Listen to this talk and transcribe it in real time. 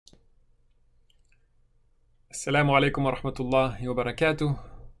Assalamu alaikum wa rahmatullahi wa barakatuh.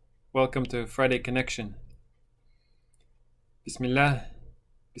 Welcome to Friday Connection. Bismillah,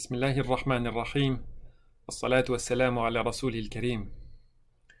 Bismillahir Rahmanir Rahim. Wassalatu wassalamu ala Rasulil Kareem.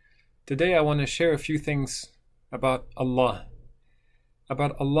 Today I want to share a few things about Allah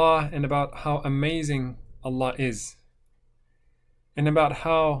and about how amazing Allah is, and about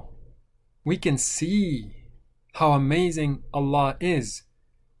how we can see how amazing Allah is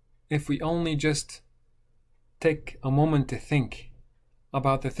if we only just take a moment to think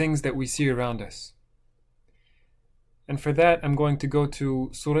about the things that we see around us. And for that, I'm going to go to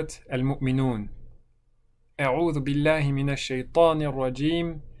Surah Al-Mu'minun. أعوذ بالله من الشيطان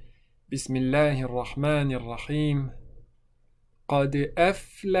الرجيم بسم الله الرحمن الرحيم قد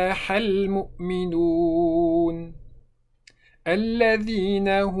أفلح المؤمنون الذين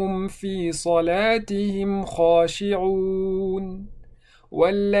هم في صلاتهم خاشعون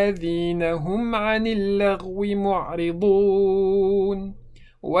والذين هم عن اللغو معرضون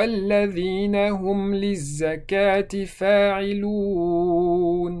والذين هم للزكاة فاعلون.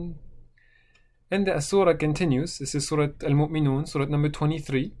 And the surah continues. This is Surah Al-Mu'minun, Surah number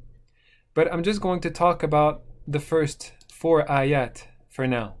 23. But I'm just going to talk about the first 4 ayat for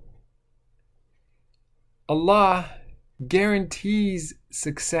now. Allah guarantees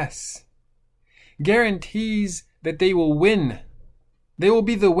success, guarantees that they will win. They will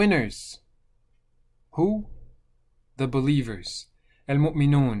be the winners. Who? The believers.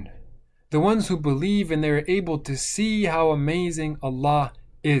 Al-Mu'minun. The ones who believe and they're able to see how amazing Allah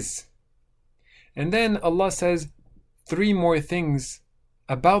is. And then Allah says 3 more things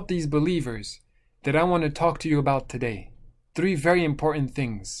about these believers that I want to talk to you about today. 3 very important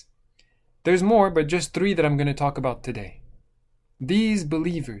things. There's more, but just 3 that I'm going to talk about today. These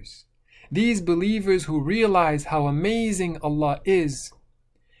believers who realize how amazing Allah is,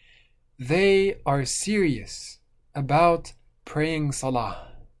 they are serious about praying salah.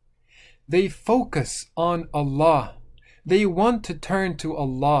 They focus on Allah. They want to turn to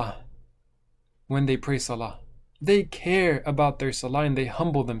Allah when they pray salah. They care about their salah and they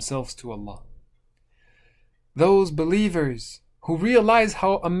humble themselves to Allah. Those believers who realize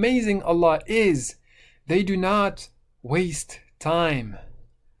how amazing Allah is, they do not waste time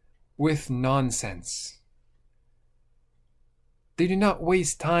with nonsense. They do not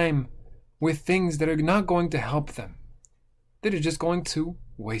waste time with things that are not going to help them. That are just going to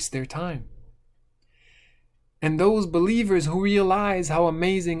waste their time. And those believers who realize how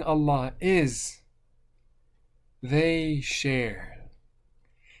amazing Allah is, they share.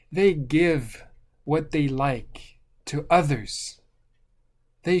 They give what they like to others.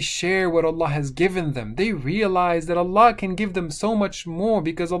 They share what Allah has given them. They realize that Allah can give them so much more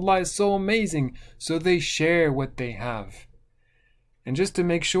because Allah is so amazing. So they share what they have. And just to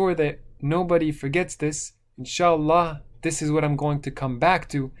make sure that nobody forgets this, inshallah, this is what I'm going to come back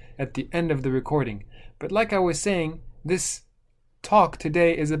to at the end of the recording. But like I was saying, this talk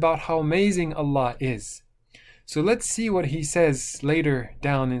today is about how amazing Allah is. So let's see what He says later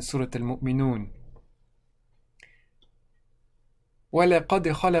down in Surah Al-Mu'minun.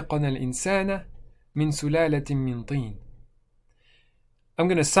 وَلَقَدْ خَلَقْنَا الْإِنسَانَ مِنْ سُلَالَةٍ مِنْ طِينٍ. I'm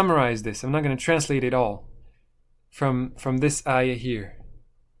going to summarize this. I'm not going to translate it all from this ayah here.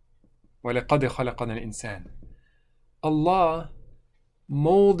 وَلَقَدْ خَلَقْنَا الْإِنسَانَ. Allah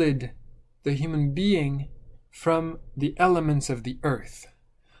molded the human being from the elements of the earth.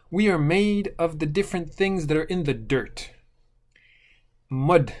 We are made of the different things that are in the dirt.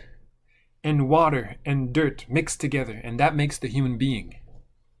 Mud and water and dirt mixed together, and that makes the human being.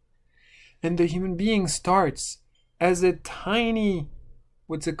 And the human being starts as a tiny,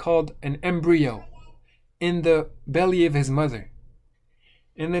 an embryo in the belly of his mother.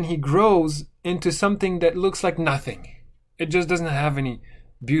 And then he grows into something that looks like nothing. It just doesn't have any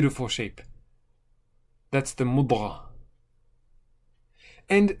beautiful shape. That's the mudghah.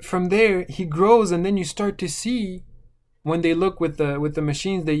 And from there he grows, and then you start to see, when they look with the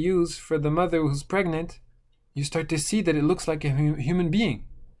machines they use for the mother who's pregnant, you start to see that it looks like a human being.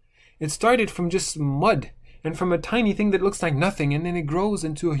 It started from just mud and from a tiny thing that looks like nothing, and then it grows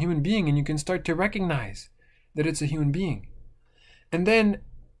into a human being, and you can start to recognize that it's a human being. And then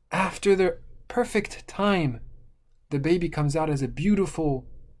after the perfect time, the baby comes out as a beautiful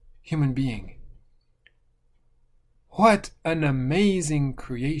human being. What an amazing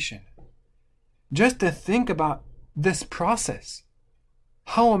creation. Just to think about this process,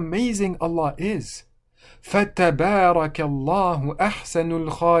 how amazing Allah is. فَتَبَارَكَ اللَّهُ أَحْسَنُ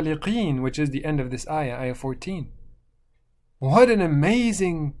الْخَالِقِينَ, which is the end of this ayah, ayah 14. What an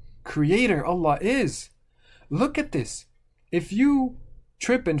amazing creator Allah is. Look at this. If you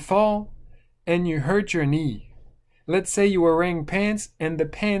trip and fall and you hurt your knee. Let's say you were wearing pants and the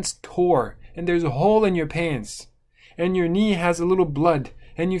pants tore and there's a hole in your pants and your knee has a little blood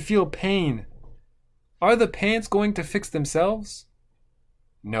and you feel pain. Are the pants going to fix themselves?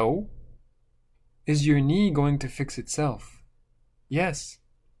 No. Is your knee going to fix itself? Yes.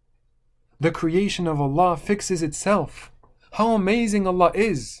 The creation of Allah fixes itself. How amazing Allah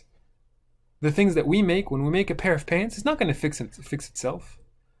is. The things that we make, when we make a pair of pants, it's not going to fix itself.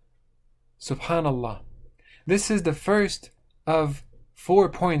 Subhanallah. This is the first of 4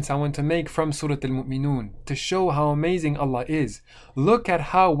 points I want to make from Surah Al-Mu'minun to show how amazing Allah is. Look at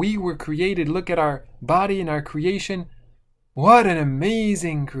how we were created. Look at our body and our creation. What an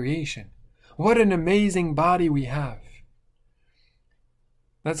amazing creation. What an amazing body we have.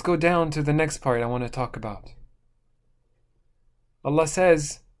 Let's go down to the next part I want to talk about. Allah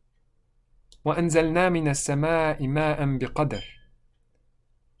says, وَأَنزَلْنَا مِنَ السَّمَاءِ مَاءً بِقَدَرٍ.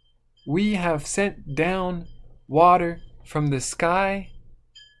 We have sent down water from the sky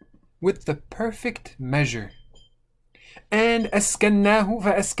with the perfect measure. And أَسْكَنَّاهُ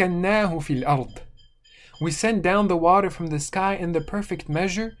فَأَسْكَنَّاهُ فِي الْأَرْضِ. We send down the water from the sky in the perfect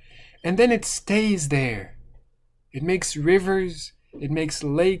measure, and then it stays there. It makes rivers, it makes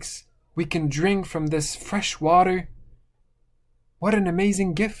lakes. We can drink from this fresh water. What an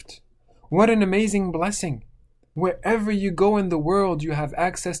amazing gift. What an amazing blessing. Wherever you go in the world, you have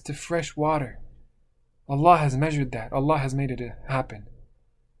access to fresh water. Allah has measured that. Allah has made it happen.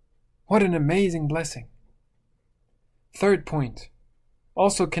 What an amazing blessing. Third point,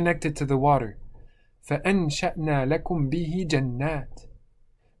 also connected to the water. فَأَنْشَأْنَا لَكُمْ بِهِ جَنَّاتٍ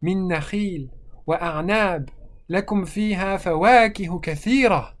مِنْ نَخِيلٍ وَأَعْنَابٍ لَكُمْ فِيهَا فَوَاكِهُ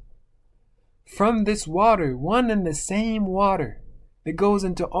كَثِيرًا. From this water, one and the same water, it goes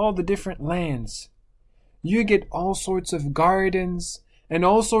into all the different lands. You get all sorts of gardens and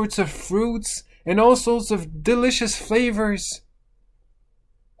all sorts of fruits and all sorts of delicious flavors.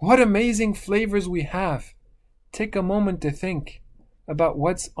 What amazing flavors we have. Take a moment to think about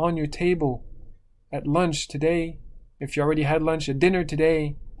what's on your table at lunch today. If you already had lunch, at dinner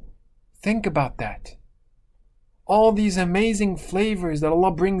today, think about that. All these amazing flavors that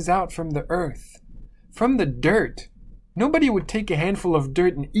Allah brings out from the earth, from the dirt. Nobody would take a handful of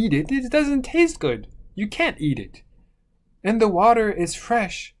dirt and eat it. It doesn't taste good. You can't eat it. And the water is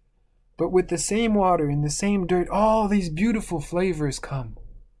fresh. But with the same water and the same dirt, all these beautiful flavors come.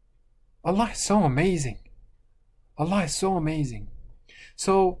 Allah is so amazing. Allah is so amazing.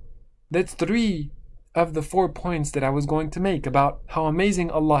 So that's 3 of the 4 points that I was going to make about how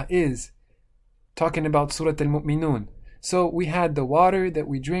amazing Allah is. Talking about Surah Al-Mu'minun. So we had the water that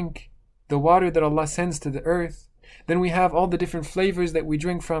we drink, the water that Allah sends to the earth. Then we have all the different flavors that we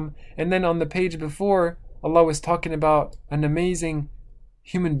drink from. And then on the page before, Allah was talking about an amazing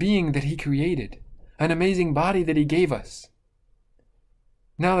human being that He created. An amazing body that He gave us.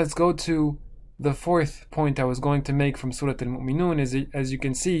 Now let's go to the 4th point I was going to make from Surah Al-Mu'minun. As you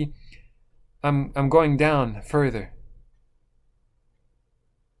can see, I'm going down further.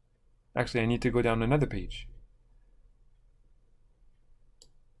 Actually, I need to go down another page.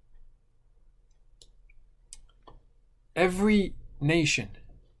 Every nation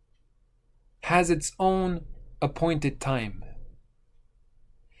has its own appointed time.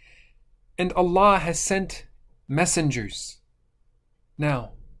 And Allah has sent messengers.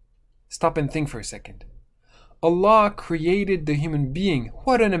 Now, stop and think for a second. Allah created the human being.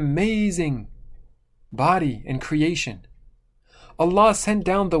 What an amazing body and creation. Allah sent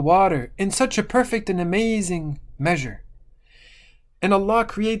down the water in such a perfect and amazing measure. And Allah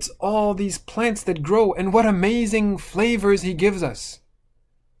creates all these plants that grow, and what amazing flavors He gives us.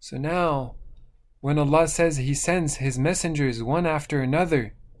 So now, when Allah says He sends His messengers one after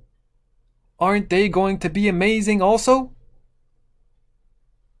another, aren't they going to be amazing also?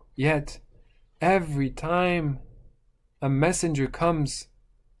 Yet, every time a messenger comes,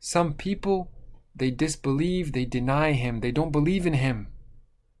 some people, they disbelieve, they deny Him, they don't believe in Him.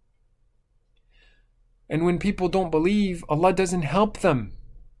 And when people don't believe, Allah doesn't help them.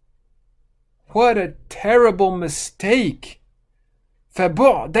 What a terrible mistake!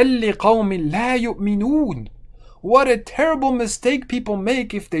 فَبُعْدًا لِقَوْمٍ لَا يُؤْمِنُونَ. What a terrible mistake people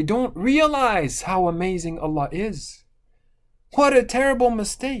make if they don't realize how amazing Allah is. What a terrible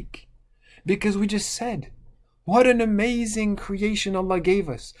mistake! Because we just said, what an amazing creation Allah gave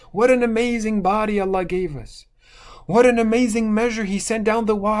us. What an amazing body Allah gave us. What an amazing measure He sent down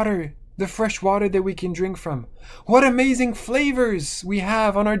the water, the fresh water that we can drink from. What amazing flavors we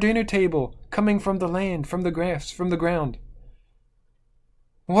have on our dinner table coming from the land, from the grass, from the ground.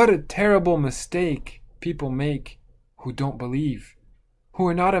 What a terrible mistake people make who don't believe, who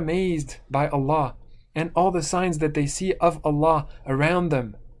are not amazed by Allah and all the signs that they see of Allah around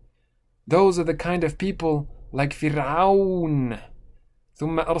them. Those are the kind of people like Fir'aun.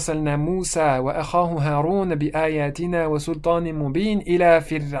 ثم أرسلنا موسى وأخاه هارون بآياتنا وسلطان مبين إلى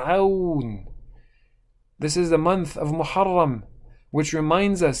فرعون. This is the month of Muharram, which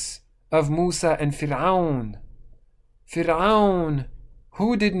reminds us of Musa and Fir'aun. Fir'aun,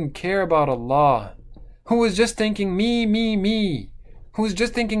 who didn't care about Allah, who was just thinking me, who was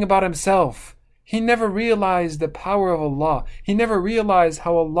just thinking about himself. He never realized the power of Allah. He never realized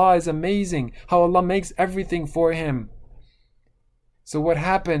how Allah is amazing, how Allah makes everything for him. So what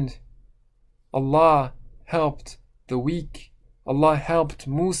happened? Allah helped the weak. Allah helped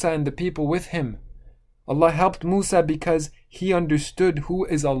Musa and the people with him. Allah helped Musa because he understood who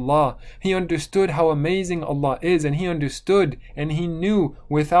is Allah. He understood how amazing Allah is, and he understood and he knew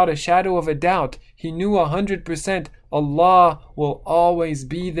without a shadow of a doubt, he knew 100% Allah will always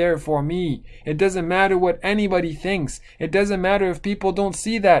be there for me. It doesn't matter what anybody thinks. It doesn't matter if people don't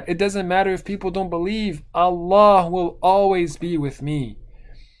see that. It doesn't matter if people don't believe. Allah will always be with me.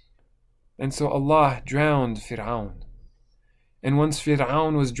 And so Allah drowned Fir'aun. And once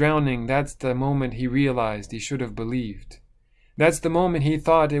Fir'aun was drowning, that's the moment he realized he should have believed. That's the moment he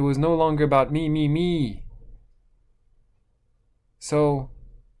thought it was no longer about me. So,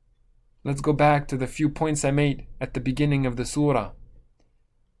 let's go back to the few points I made at the beginning of the surah.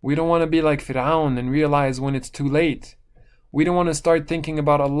 We don't want to be like Fir'aun and realize when it's too late. We don't want to start thinking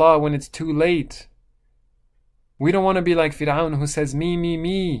about Allah when it's too late. We don't want to be like Fir'aun who says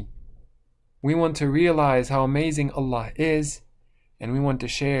me. We want to realize how amazing Allah is, and we want to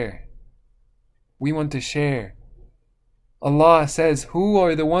share. We want to share. Allah says, who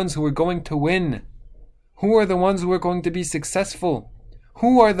are the ones who are going to win? Who are the ones who are going to be successful?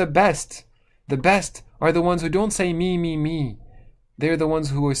 Who are the best? The best are the ones who don't say me. They're the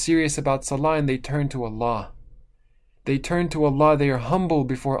ones who are serious about salah and they turn to Allah. They turn to Allah, they are humble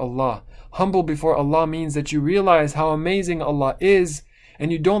before Allah. Humble before Allah means that you realize how amazing Allah is,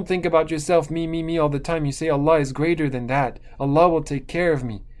 and you don't think about yourself, me all the time. You say Allah is greater than that. Allah will take care of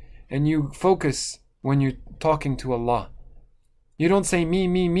me. And you focus when you're talking to Allah. You don't say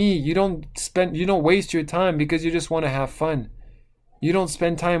me. You don't waste your time because you just want to have fun. You don't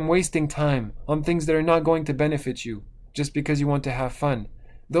spend time wasting time on things that are not going to benefit you just because you want to have fun.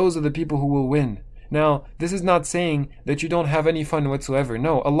 Those are the people who will win. Now, this is not saying that you don't have any fun whatsoever.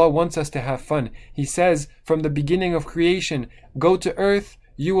 No, Allah wants us to have fun. He says from the beginning of creation, go to earth,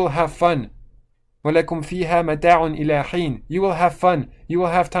 you will have fun. وَلَكُمْ فِيهَا مَتَاعٌ إِلَى حِينٍ. You will have fun. You will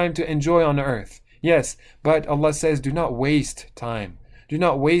have time to enjoy on earth. Yes, but Allah says, do not waste time. Do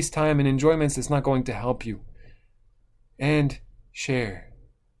not waste time in enjoyments that's not going to help you. And share.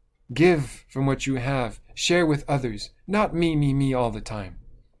 Give from what you have. Share with others. Not me all the time.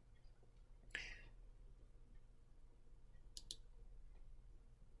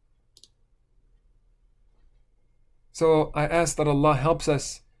 So I ask that Allah helps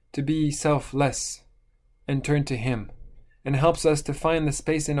us to be selfless and turn to Him, and helps us to find the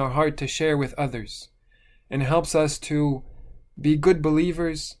space in our heart to share with others, and helps us to be good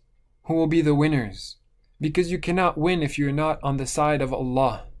believers who will be the winners, because you cannot win if you're not on the side of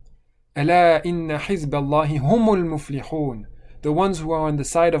Allah. أَلَا إِنَّ حِزْبَ اللَّهِ هُمُ الْمُفْلِحُونَ. The ones who are on the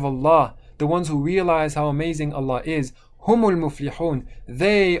side of Allah, the ones who realize how amazing Allah is, هُمُ الْمُفْلِحُونَ.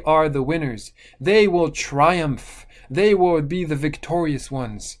 They are the winners. They will triumph. They will be the victorious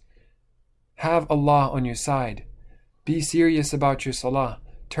ones. Have Allah on your side. Be serious about your salah.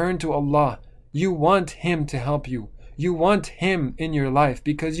 Turn to Allah. You want Him to help you. You want Him in your life,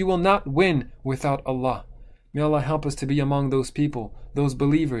 because you will not win without Allah. May Allah help us to be among those people, those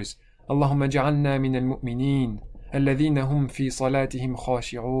believers. Allahumma ja'alna min al-mu'mineen الذين هم في صلاتهم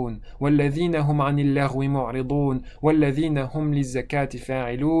خاشعون والذين هم عن اللغو معرضون والذين هم للزكاة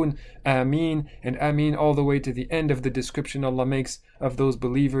فاعلون. Ameen and Ameen all the way to the end of the description Allah makes of those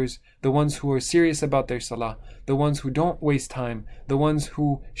believers, the ones who are serious about their salah, the ones who don't waste time, the ones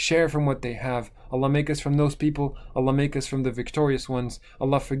who share from what they have. Allah make us from those people. Allah make us from the victorious ones.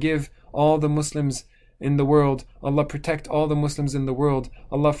 Allah forgive all the Muslims in the world. Allah protect all the Muslims in the world.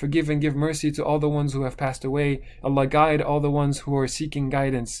 Allah forgive and give mercy to all the ones who have passed away. Allah guide all the ones who are seeking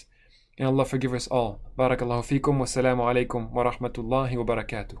guidance. And Allah forgive us all. Barakallahu feekum. Wassalamu alaikum wa rahmatullahi wa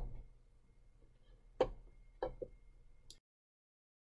barakatuh.